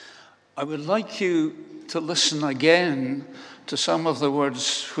I would like you to listen again to some of the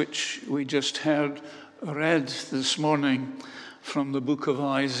words which we just heard read this morning from the book of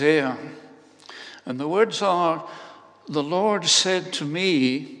Isaiah. And the words are, "The Lord said to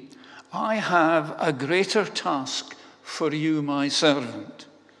me, I have a greater task for you, my servant.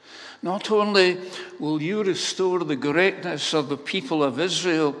 Not only will you restore the greatness of the people of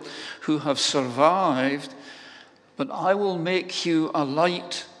Israel who have survived, but I will make you a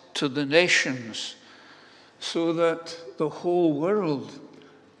light to the nations, so that the whole world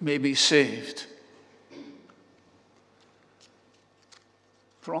may be saved."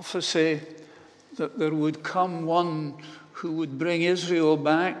 Prophecy that there would come one who would bring Israel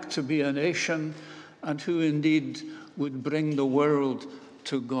back to be a nation, and who indeed would bring the world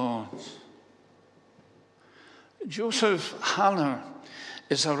to God. Joseph Haller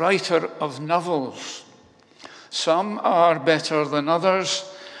is a writer of novels. Some are better than others,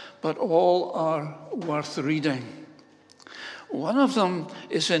 but all are worth reading. One of them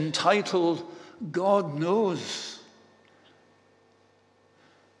is entitled God Knows.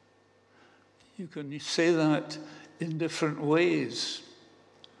 You can say that in different ways,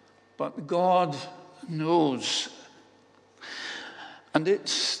 but God knows. And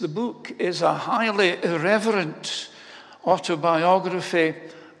the book is a highly irreverent autobiography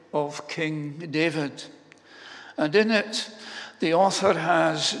of King David. And in it, the author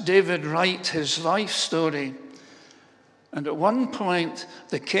has David write his life story. And at one point,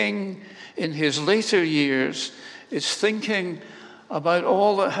 the king, in his later years, is thinking about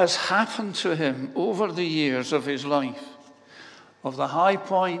all that has happened to him over the years of his life, of the high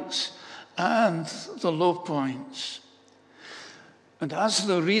points and the low points. And as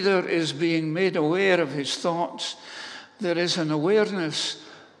the reader is being made aware of his thoughts, there is an awareness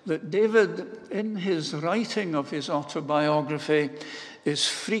that David, in his writing of his autobiography, is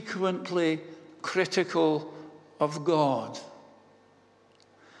frequently critical of God.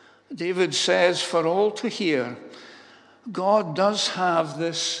 David says, for all to hear, God does have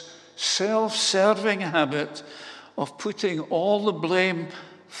this self-serving habit of putting all the blame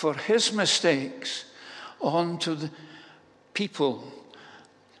for his mistakes onto the people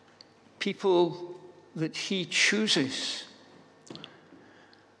that he chooses.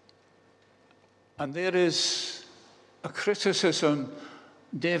 And there is a criticism,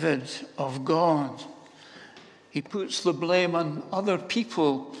 David, of God. He puts the blame on other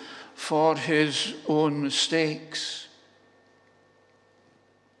people for his own mistakes.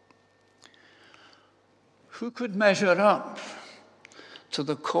 Who could measure up to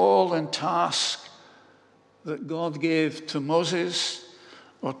the call and task that God gave to Moses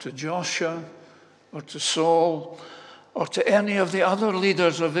or to Joshua or to Saul or to any of the other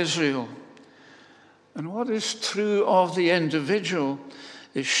leaders of Israel? And what is true of the individual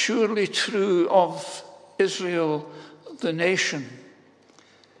is surely true of Israel, the nation.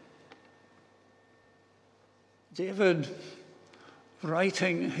 David,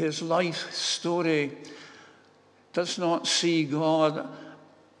 writing his life story, does not see God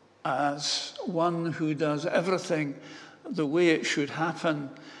as one who does everything the way it should happen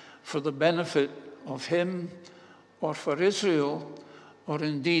for the benefit of him or for Israel or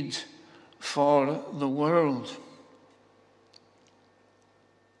indeed for the world.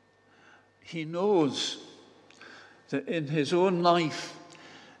 He knows that in his own life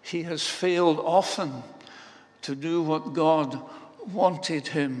he has failed often to do what God wanted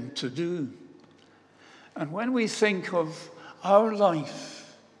him to do. And when we think of our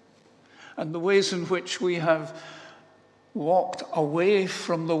life and the ways in which we have walked away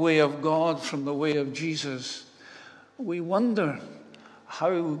from the way of God, from the way of Jesus, we wonder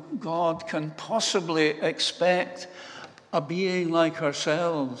how God can possibly expect a being like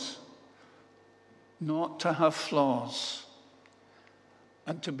ourselves not to have flaws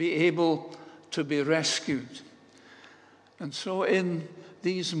and to be able to be rescued. And so in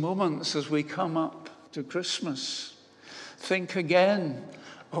these moments as we come up to Christmas, think again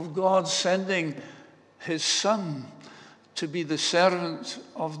of God sending his Son to be the servant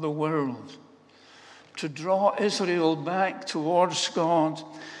of the world, to draw Israel back towards God,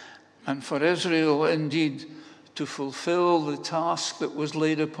 and for Israel indeed to fulfill the task that was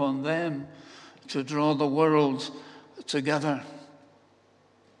laid upon them to draw the world together.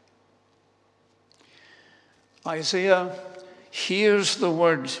 Isaiah hears the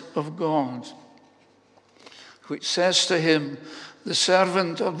word of God, which says to him, the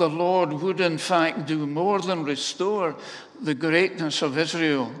servant of the Lord would in fact do more than restore the greatness of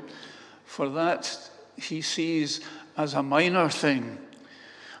Israel, for that he sees as a minor thing.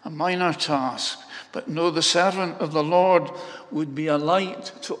 a minor task. But no, the servant of the Lord would be a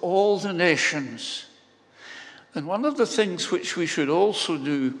light to all the nations. And one of the things which we should also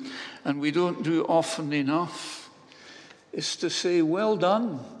do, and we don't do often enough, is to say, well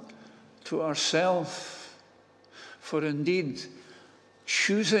done to ourselves for indeed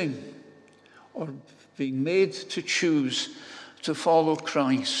choosing or being made to choose to follow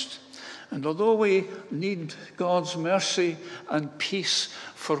Christ. And although we need God's mercy and peace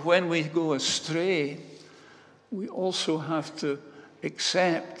for when we go astray, we also have to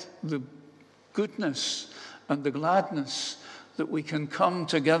accept the goodness and the gladness that we can come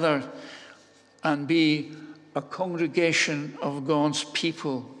together and be a congregation of God's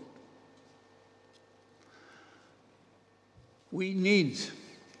people. We need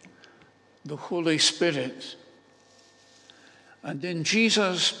the Holy Spirit. And in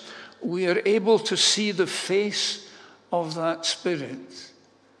Jesus, we are able to see the face of that Spirit.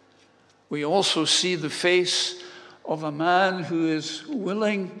 We also see the face of a man who is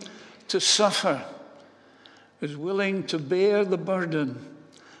willing to suffer, is willing to bear the burden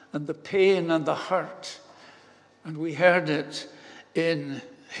and the pain and the hurt. And we heard it in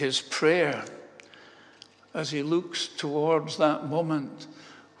his prayer as he looks towards that moment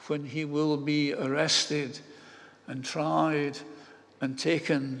when he will be arrested and tried and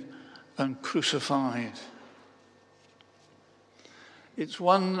taken and crucified. It's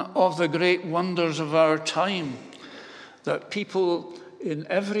one of the great wonders of our time that people in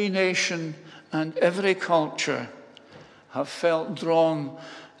every nation and every culture have felt drawn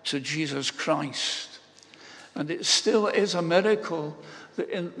to Jesus Christ. And it still is a miracle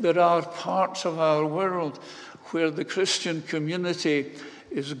that there are parts of our world where the Christian community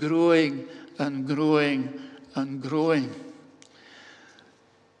is growing and growing and growing.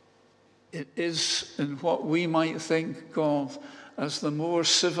 It is in what we might think of as the more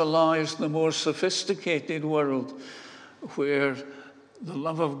civilized, the more sophisticated world where the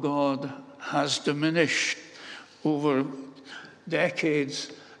love of God has diminished over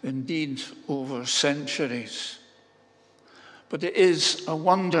decades, indeed over centuries. But it is a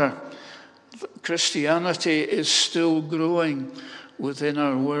wonder that Christianity is still growing within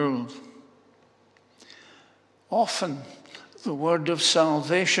our world. Often the word of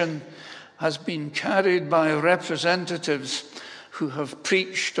salvation has been carried by representatives who have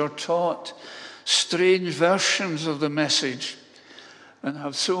preached or taught strange versions of the message and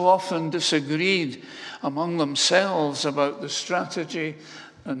have so often disagreed among themselves about the strategy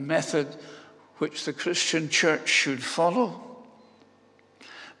and method which the Christian church should follow.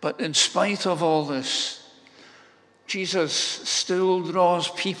 But in spite of all this, Jesus still draws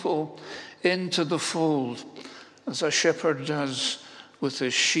people into the fold as a shepherd does with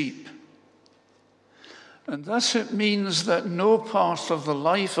his sheep. And thus it means that no part of the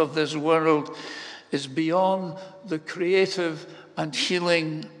life of this world is beyond the creative and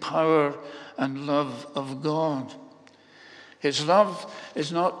healing power and love of God. His love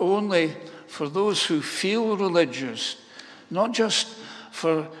is not only for those who feel religious, not just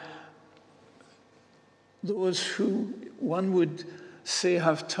for those who one would say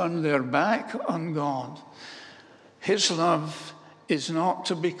have turned their back on God. His love is not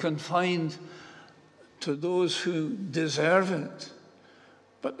to be confined to those who deserve it,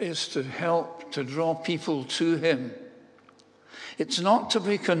 but is to help to draw people to him. It's not to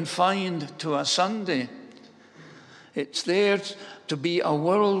be confined to a Sunday. It's there to be a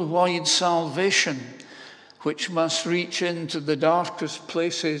worldwide salvation which must reach into the darkest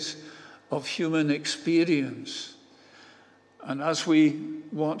places of human experience. And as we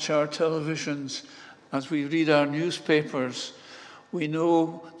watch our televisions, as we read our newspapers, we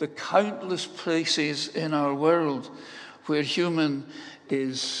know the countless places in our world where human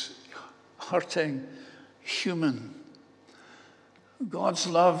is hurting human. God's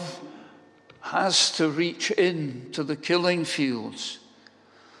love has to reach in to the killing fields.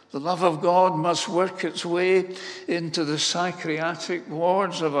 The love of God must work its way into the psychiatric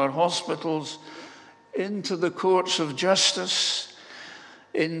wards of our hospitals, into the courts of justice,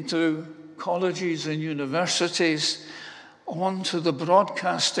 into colleges and universities, onto the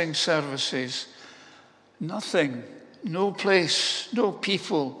broadcasting services. Nothing, no place, no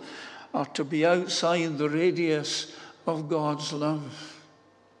people are to be outside the radius of God's love.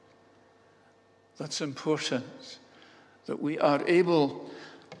 That's important, that we are able,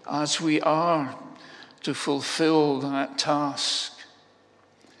 as we are, to fulfill that task.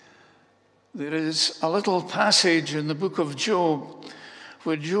 There is a little passage in the book of Job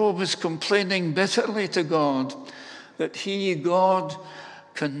where Job is complaining bitterly to God that he, God,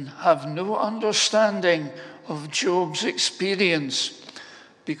 can have no understanding of Job's experience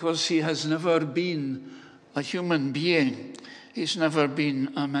because he has never been a human being. He's never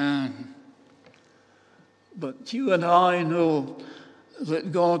been a man. But you and I know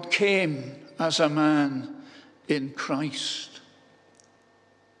that God came as a man in Christ.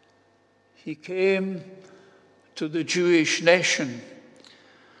 He came to the Jewish nation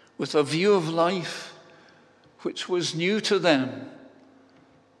with a view of life which was new to them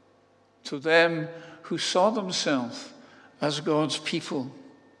who saw themselves as God's people.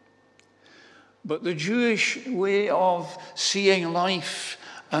 But the Jewish way of seeing life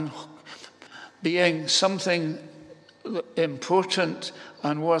and being something important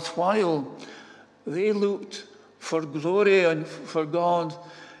and worthwhile, they looked for glory and for God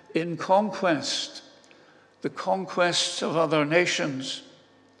in conquest, the conquest of other nations.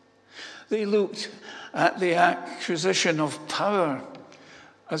 They looked at the acquisition of power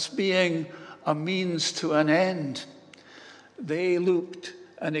as being a means to an end. They looked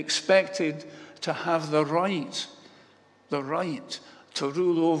and expected to have the right to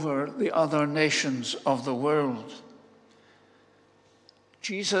rule over the other nations of the world.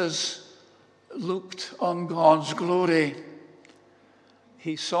 Jesus looked on God's glory.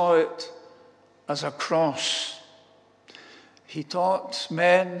 He saw it as a cross. He taught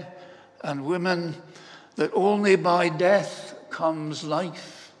men and women that only by death comes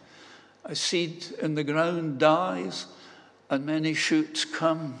life. A seed in the ground dies, and many shoots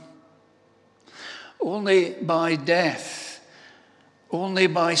come. Only by death, only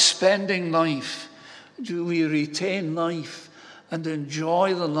by spending life, do we retain life and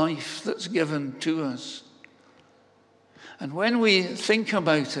enjoy the life that's given to us. And when we think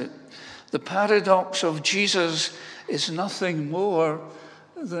about it, the paradox of Jesus is nothing more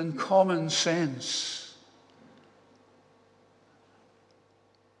than common sense.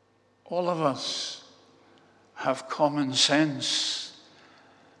 All of us have common sense.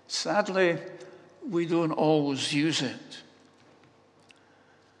 Sadly, we don't always use it.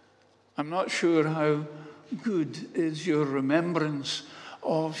 I'm not sure how good is your remembrance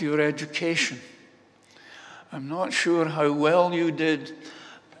of your education. I'm not sure how well you did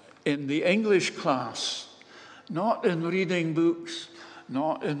in the English class, not in reading books,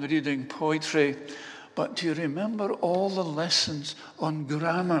 not in reading poetry, but do you remember all the lessons on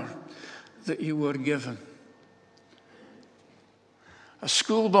grammar that you were given? A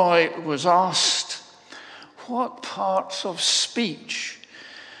schoolboy was asked, "What parts of speech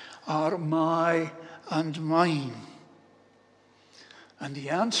are my and mine?" And he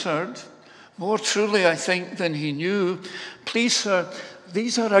answered, more truly, I think, than he knew, "Please, sir,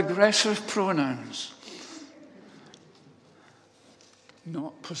 these are aggressive pronouns."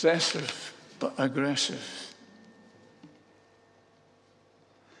 Not possessive, but aggressive.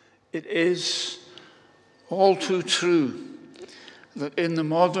 It is all too true that in the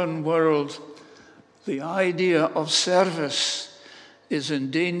modern world, the idea of service is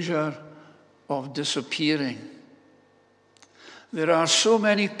in danger of disappearing. There are so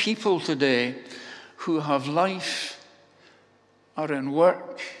many people today who have life, are in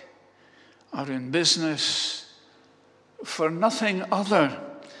work, are in business, for nothing other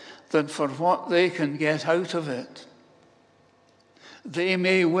than for what they can get out of it. They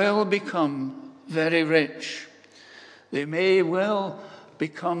may well become very rich. They may well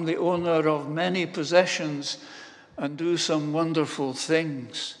become the owner of many possessions and do some wonderful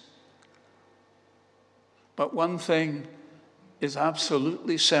things. But one thing is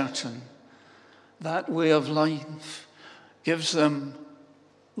absolutely certain. That way of life gives them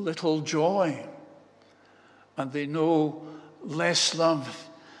little joy, and they know less love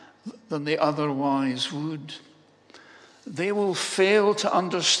than they otherwise would. They will fail to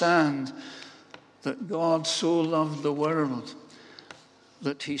understand that God so loved the world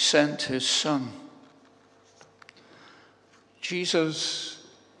that he sent his Son. Jesus,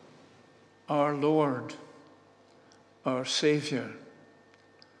 our Lord, our Savior,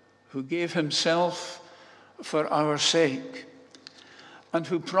 who gave himself for our sake, and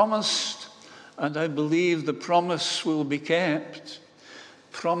who promised, and I believe the promise will be kept,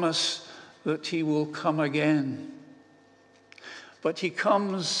 promise that he will come again. But he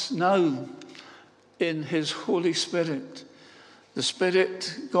comes now in his Holy Spirit. The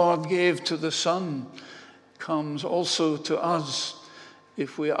Spirit God gave to the Son comes also to us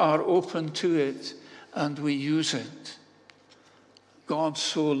if we are open to it and we use it. God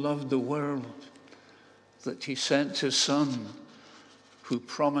so loved the world that he sent his Son, who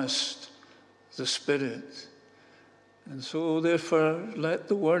promised the Spirit. And so, therefore, let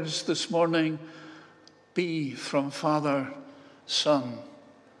the words this morning be from Father, Son,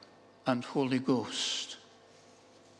 and Holy Ghost.